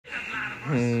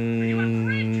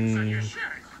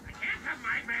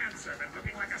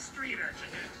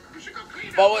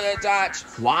Forward attach.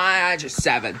 Watch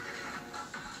 7.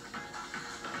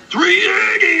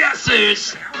 3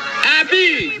 yeses.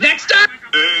 Happy. Next time.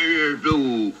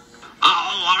 Blue.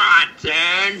 All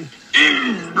 10.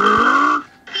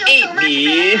 Eat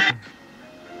me.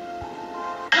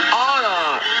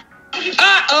 Honor.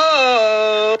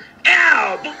 Uh-oh.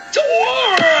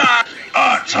 Albator.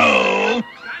 Otto.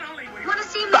 Want to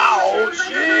see me?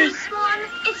 Bouches. Swan?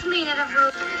 It's made out of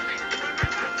rope.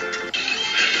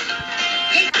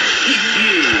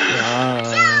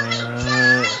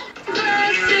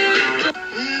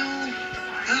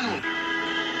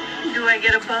 Do I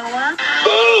get a boa?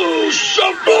 Boo!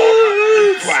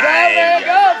 Something!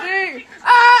 Stop it,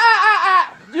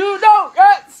 you don't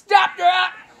stop your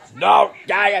act. No,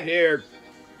 get out of here.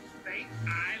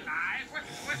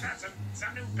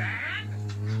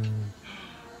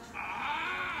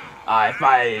 I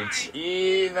fight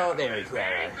evil. There we go.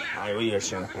 I will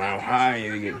show. Wow,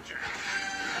 hi.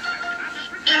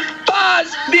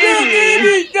 Buzz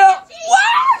me. What?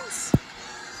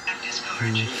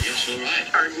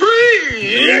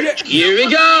 Breathe. Here we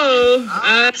go.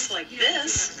 It's like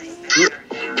this.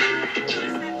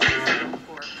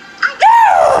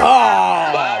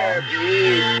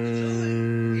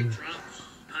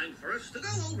 I'm first to go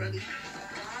already.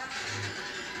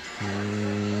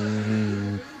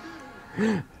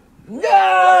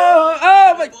 No!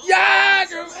 Oh my God!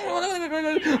 No!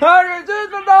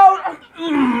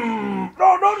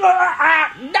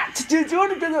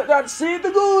 Not see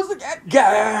the goose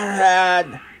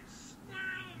again.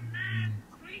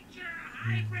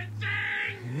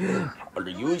 What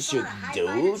you should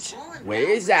do? Where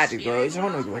is that goes? I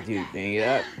don't know what you think of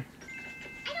that. I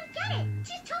don't get it.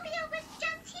 Just told me I was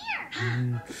just here.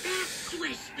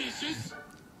 Suspicious.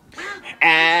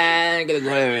 And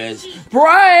is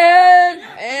Brian!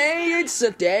 And it's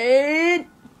a date!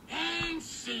 And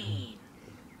scene.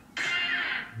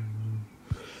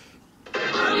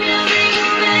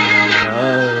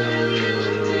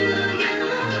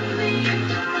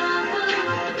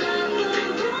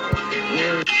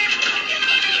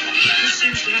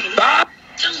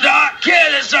 Stop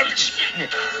killing some.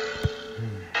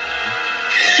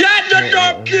 Get the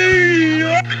donkey.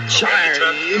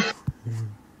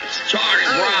 Charlie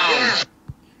Brown.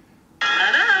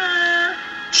 Ta-da!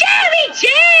 Cherry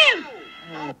Jim.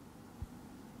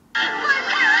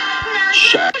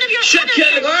 Shut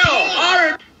killing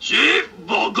girl. Chief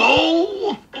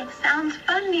Bogo. It sounds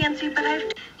fun, Nancy, but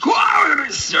I've...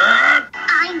 Quality, sir.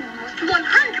 I'm almost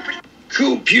 100%.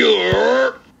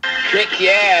 Coupure. Trick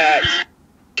yet.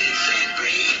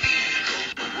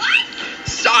 What?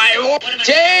 Cyborg.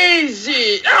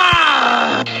 Daisy.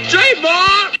 Ah.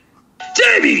 J-Bot.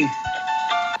 Davey.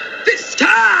 This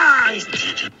time.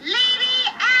 Lady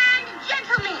and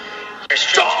gentlemen.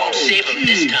 Save him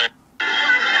this time.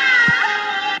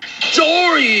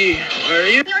 Dory. Where are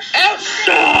you?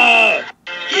 Elsa.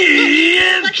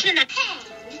 Yes. Reflection in the pen.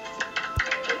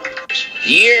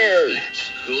 Years.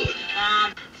 Good.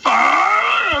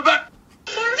 Far back.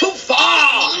 Too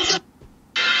far.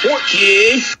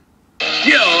 Forky.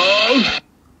 Yo.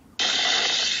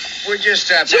 We're just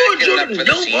packing it up for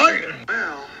the season.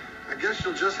 Well, I guess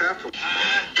you'll just have to.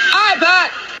 iPad.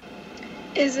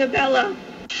 Isabella.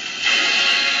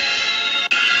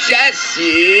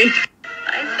 Jesse. I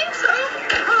think so.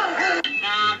 Oh.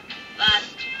 Mom,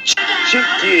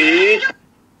 Chicky.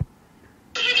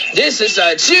 This is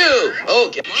a chew.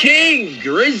 Okay. King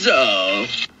Grizzle.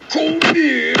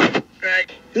 Kobe.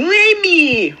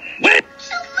 Lemmy. What?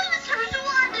 So Lewis has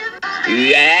won.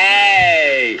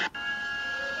 Yay.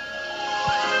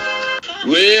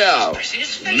 Well.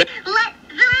 Let the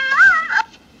mom.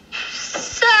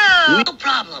 So. No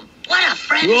problem. What a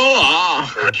friend. Ooh.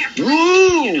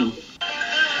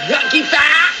 Lucky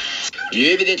fat.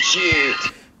 Give it a cheat.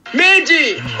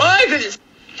 Minty. I could just.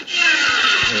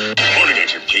 Put it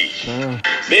at your teeth.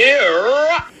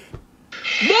 Mirror.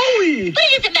 Molly. What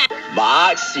does it matter?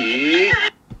 Moxie.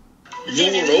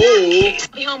 Zero.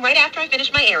 Be home right after I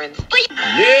finish my errands.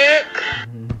 Nick.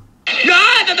 No.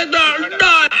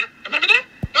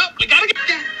 We gotta get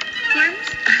that.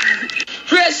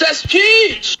 Princess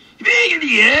Peach. Big in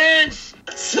the ends.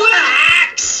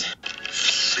 Slacks.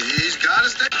 She's got to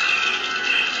stay.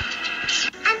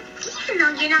 And even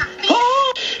though you're not big,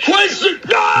 Oh, Quincy.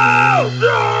 No.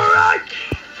 Right.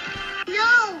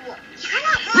 no, you're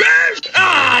not Rest. No.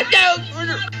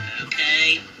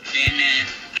 Okay, finish.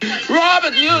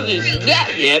 Robert uses that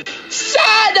yet.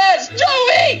 Sadness.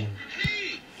 Joey.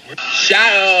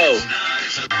 Shadow.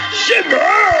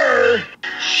 Shimmer.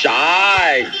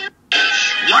 Shy.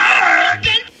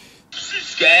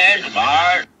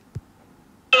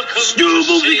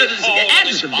 Snowball because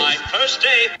it's my first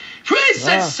day.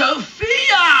 Princess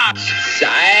Sophia!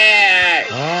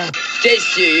 Sad. Stay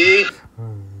tuned.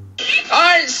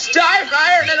 I'm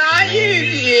Starfire than I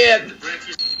knew.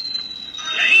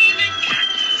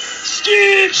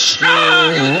 Stitch!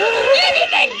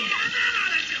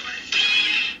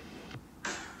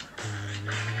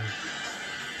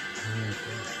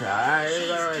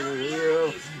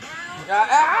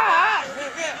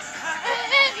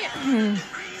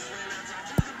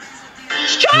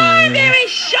 Strawberry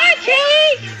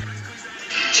shortcake!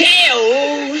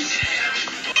 Tails!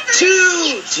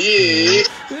 Toot!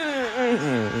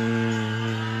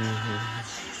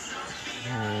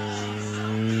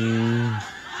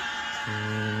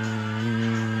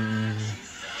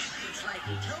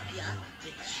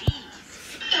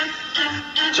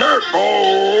 Turbo!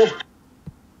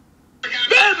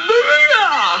 Bamboo!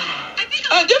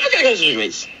 Don't forget to go to the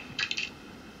race.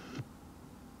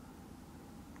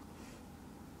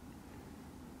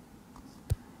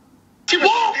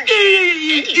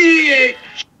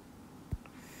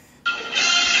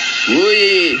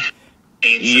 Ui,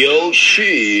 有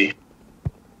趣。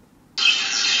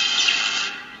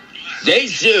They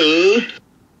do.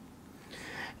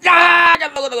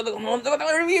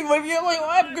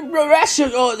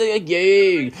 Progression of the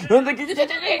game.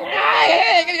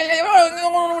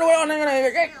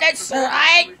 That's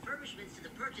right. Refurbishments to the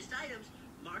purchased items,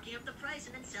 marking up the price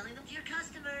and then selling them to your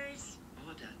customers.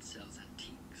 Oh, Dad sells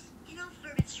antiques. You know,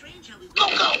 Ferb, it's strange how we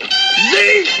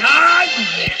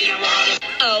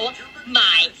Oh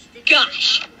my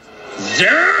gosh.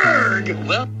 Zerg!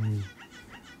 Well,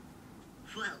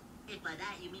 Well, if by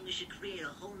that you mean we should create a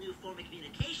whole new form of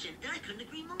communication, then I couldn't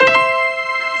agree more. That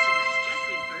was some nice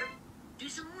gesturing, Ferb. Do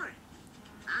some more.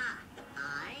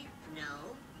 I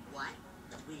know what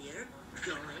we're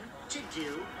going to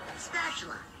do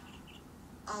special.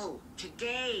 Oh,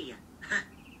 today.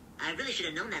 I really should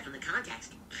have known that from the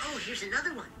context. Oh, here's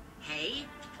another one. Hey.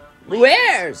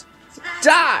 Where's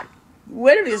Doc?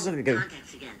 Where is it go?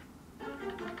 Context again.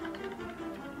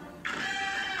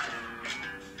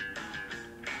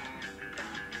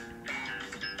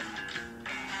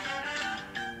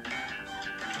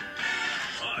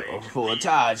 For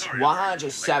touch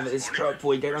 107 is correct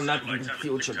for get on that in the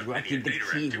future. Directing the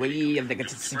key way of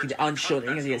the unsure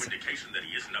thing is. Indication that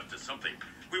he isn't up to something.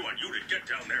 We want you to get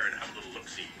down there and have a little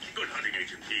look-see. Good hunting,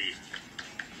 Agent P.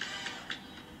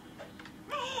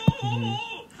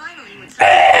 Finally, when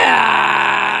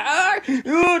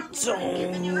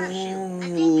You don't